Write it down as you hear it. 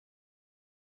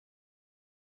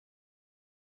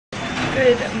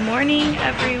Good morning,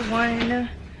 everyone.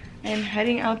 I'm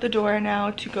heading out the door now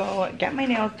to go get my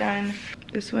nails done.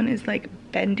 This one is like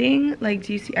bending. Like,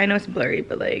 do you see? I know it's blurry,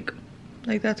 but like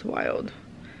that's wild.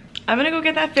 I'm gonna go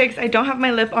get that fixed. I don't have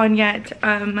my lip on yet.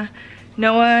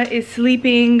 Noah is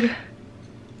sleeping.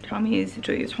 Tommy is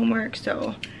doing his homework,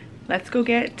 so let's go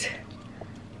get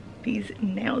these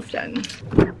nails done.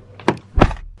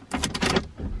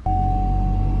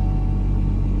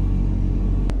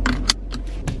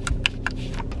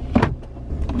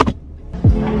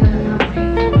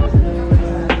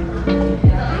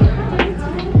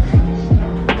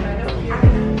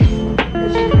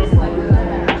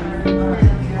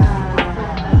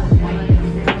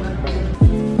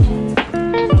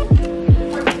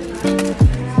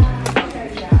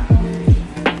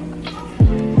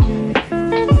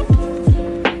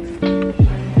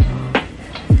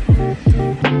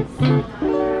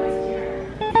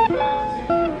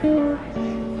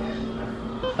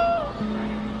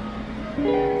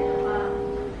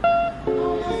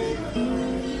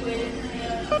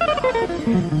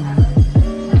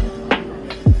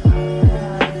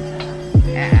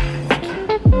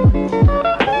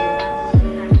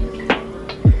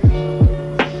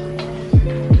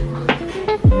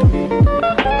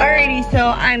 So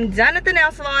I'm done at the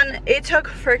nail salon. It took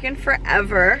freaking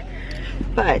forever,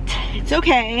 but it's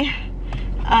okay.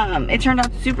 It turned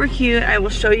out super cute. I will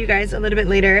show you guys a little bit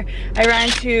later. I ran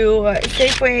to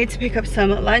Safeway to pick up some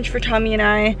lunch for Tommy and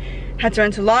I. Had to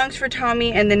run to Longs for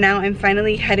Tommy, and then now I'm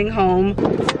finally heading home.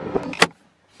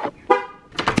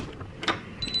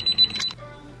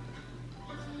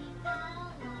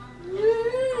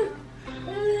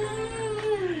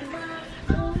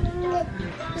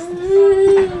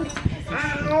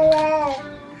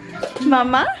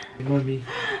 Mama? Hey, mommy.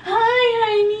 Hi,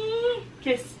 honey.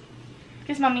 Kiss.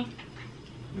 Kiss mommy.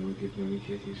 No, give mommy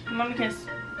kisses. Mommy kiss.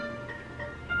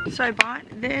 So I bought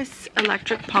this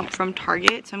electric pump from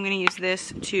Target. So I'm going to use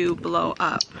this to blow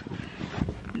up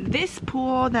this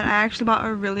pool that I actually bought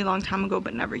a really long time ago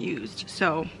but never used.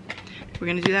 So we're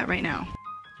going to do that right now.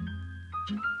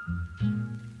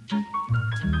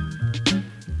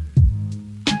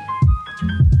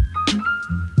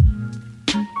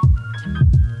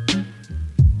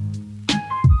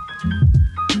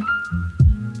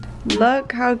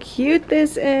 Look how cute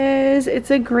this is.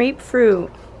 It's a grapefruit.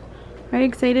 Are you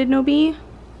excited, Nobi?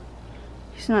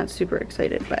 He's not super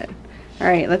excited, but all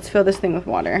right, let's fill this thing with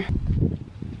water.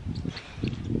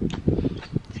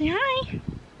 Say hi.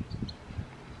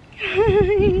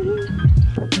 Hi.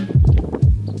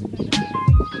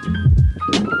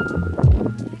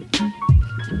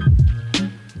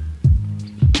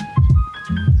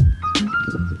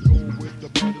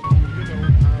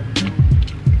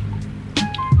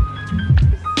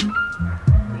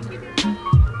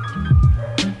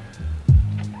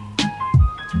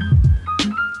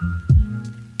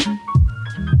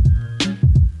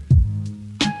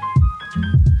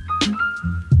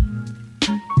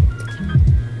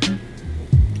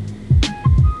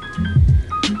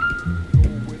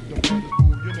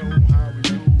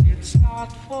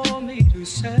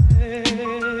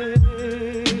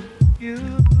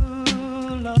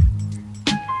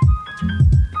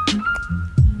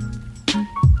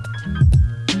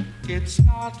 It's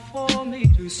not for me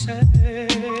to say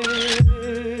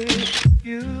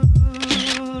you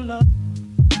love.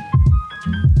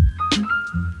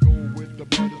 Go with the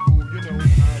brothers who you know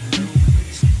how to do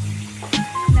it.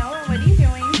 Noah, what are you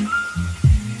doing?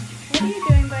 What are you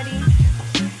doing, buddy?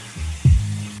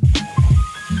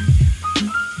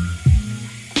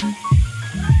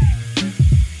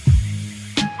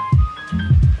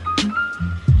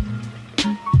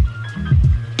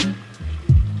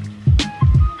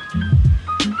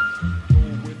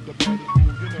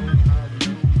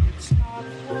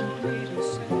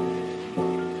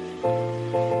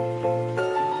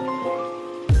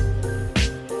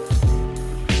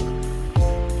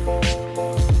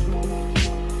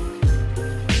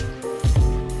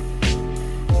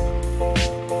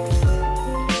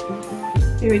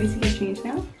 Are you ready to get changed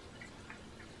now?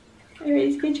 Are you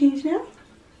ready to get changed now?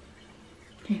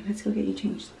 Okay, let's go get you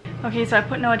changed. Okay, so I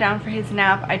put Noah down for his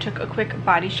nap. I took a quick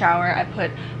body shower. I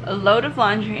put a load of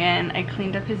laundry in. I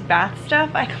cleaned up his bath stuff.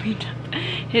 I cleaned up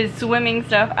his swimming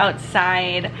stuff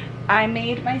outside. I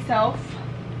made myself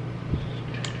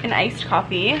an iced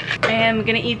coffee. I am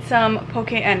gonna eat some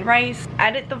poke and rice,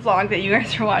 edit the vlog that you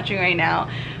guys are watching right now,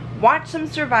 watch some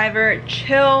Survivor,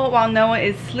 chill while Noah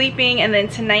is sleeping, and then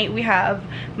tonight we have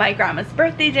my grandma's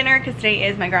birthday dinner because today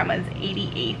is my grandma's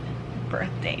 88th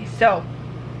birthday. So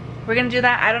we're gonna do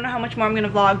that. I don't know how much more I'm gonna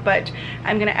vlog, but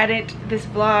I'm gonna edit this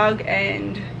vlog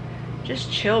and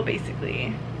just chill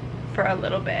basically for a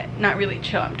little bit. Not really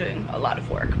chill, I'm doing a lot of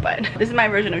work, but this is my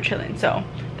version of chilling, so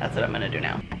that's what I'm gonna do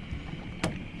now.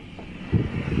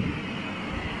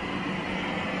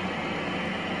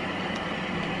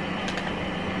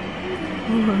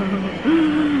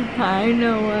 Hi,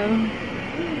 Noah.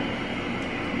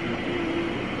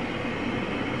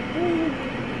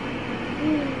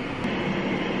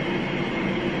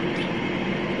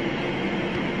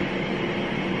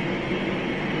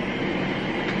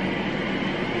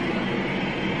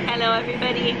 Hello,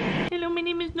 everybody. Hello, my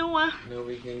name is Noah. Now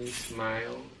we can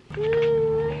smile.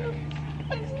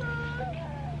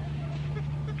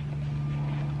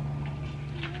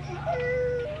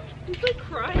 He's like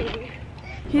crying.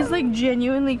 He's like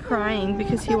genuinely crying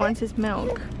because he wants his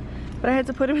milk. But I had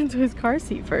to put him into his car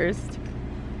seat first.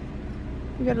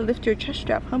 You gotta lift your chest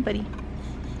strap, huh, buddy?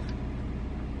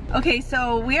 Okay,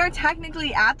 so we are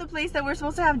technically at the place that we're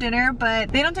supposed to have dinner, but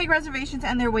they don't take reservations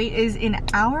and their wait is an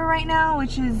hour right now,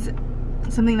 which is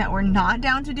something that we're not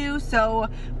down to do. So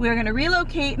we are gonna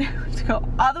relocate to go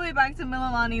all the way back to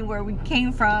Mililani where we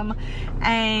came from,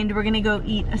 and we're gonna go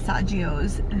eat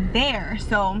Assaggio's there.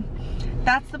 So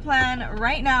that's the plan.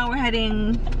 Right now we're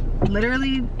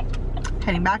literally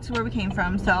heading back to where we came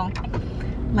from. So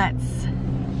let's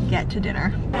get to dinner.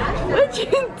 What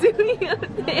you doing up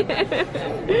there?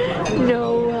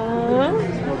 Noah?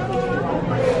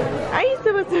 Are you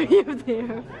supposed to be up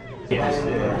there? Yes.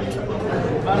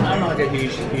 I'm not like a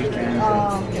huge fan.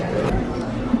 I'll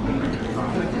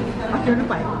turn it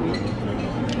back.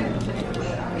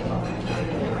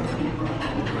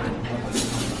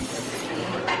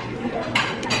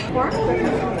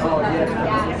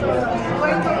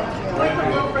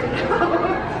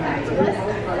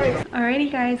 Alrighty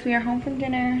guys, we are home from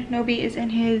dinner. Nobi is in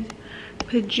his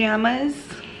pajamas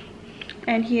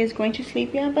and he is going to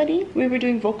sleep. Yeah, buddy? We were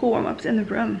doing vocal warm-ups in the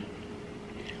room.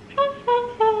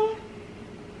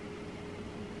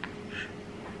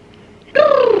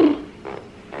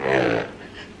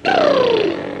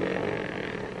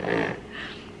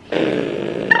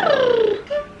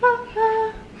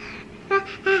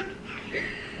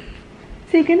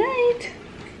 Say goodnight.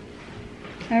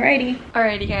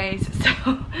 Alrighty guys,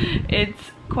 so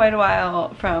it's quite a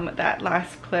while from that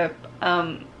last clip.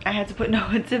 I had to put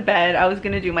Noah to bed. I was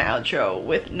gonna do my outro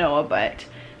with Noah, but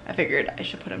I figured I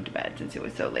should put him to bed since it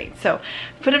was so late. So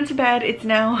put him to bed. It's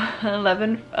now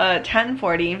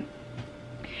 10:40.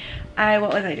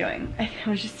 What was I doing? I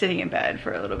was just sitting in bed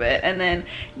for a little bit, and then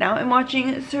now I'm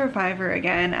watching Survivor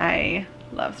again. I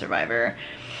love Survivor.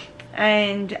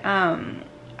 And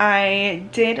I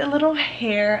did a little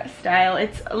hairstyle.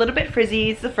 It's a little bit frizzy.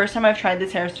 It's the first time I've tried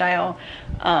this hairstyle.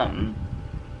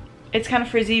 It's kind of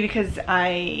frizzy because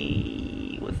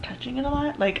I was touching it a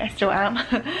lot, like I still am.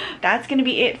 That's gonna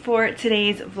be it for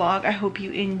today's vlog. I hope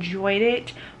you enjoyed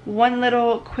it. One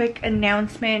little quick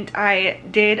announcement. I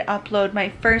did upload my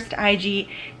first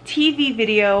IGTV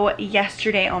video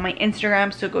yesterday on my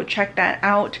Instagram, so go check that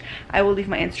out. I will leave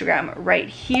my Instagram right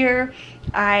here.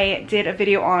 I did a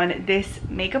video on this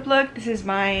makeup look. This is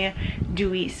my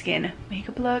dewy skin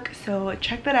makeup look, so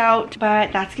check that out.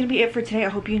 But that's gonna be it for today. I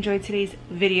hope you enjoyed today's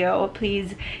video.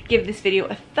 Please give this video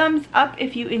a thumbs up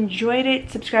if you enjoyed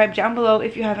it. Subscribe down below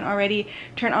if you haven't already.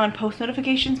 Turn on post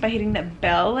notifications by hitting the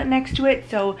bell next to it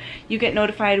so you get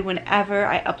notified whenever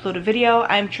I upload a video.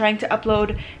 I'm trying to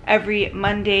upload every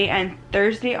Monday and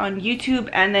Thursday on YouTube,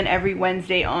 and then every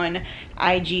Wednesday on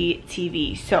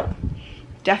IGTV. So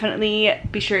definitely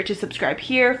be sure to subscribe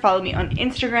here, follow me on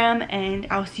Instagram, and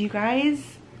I'll see you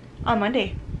guys on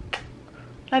Monday.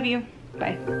 Love you.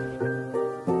 Bye.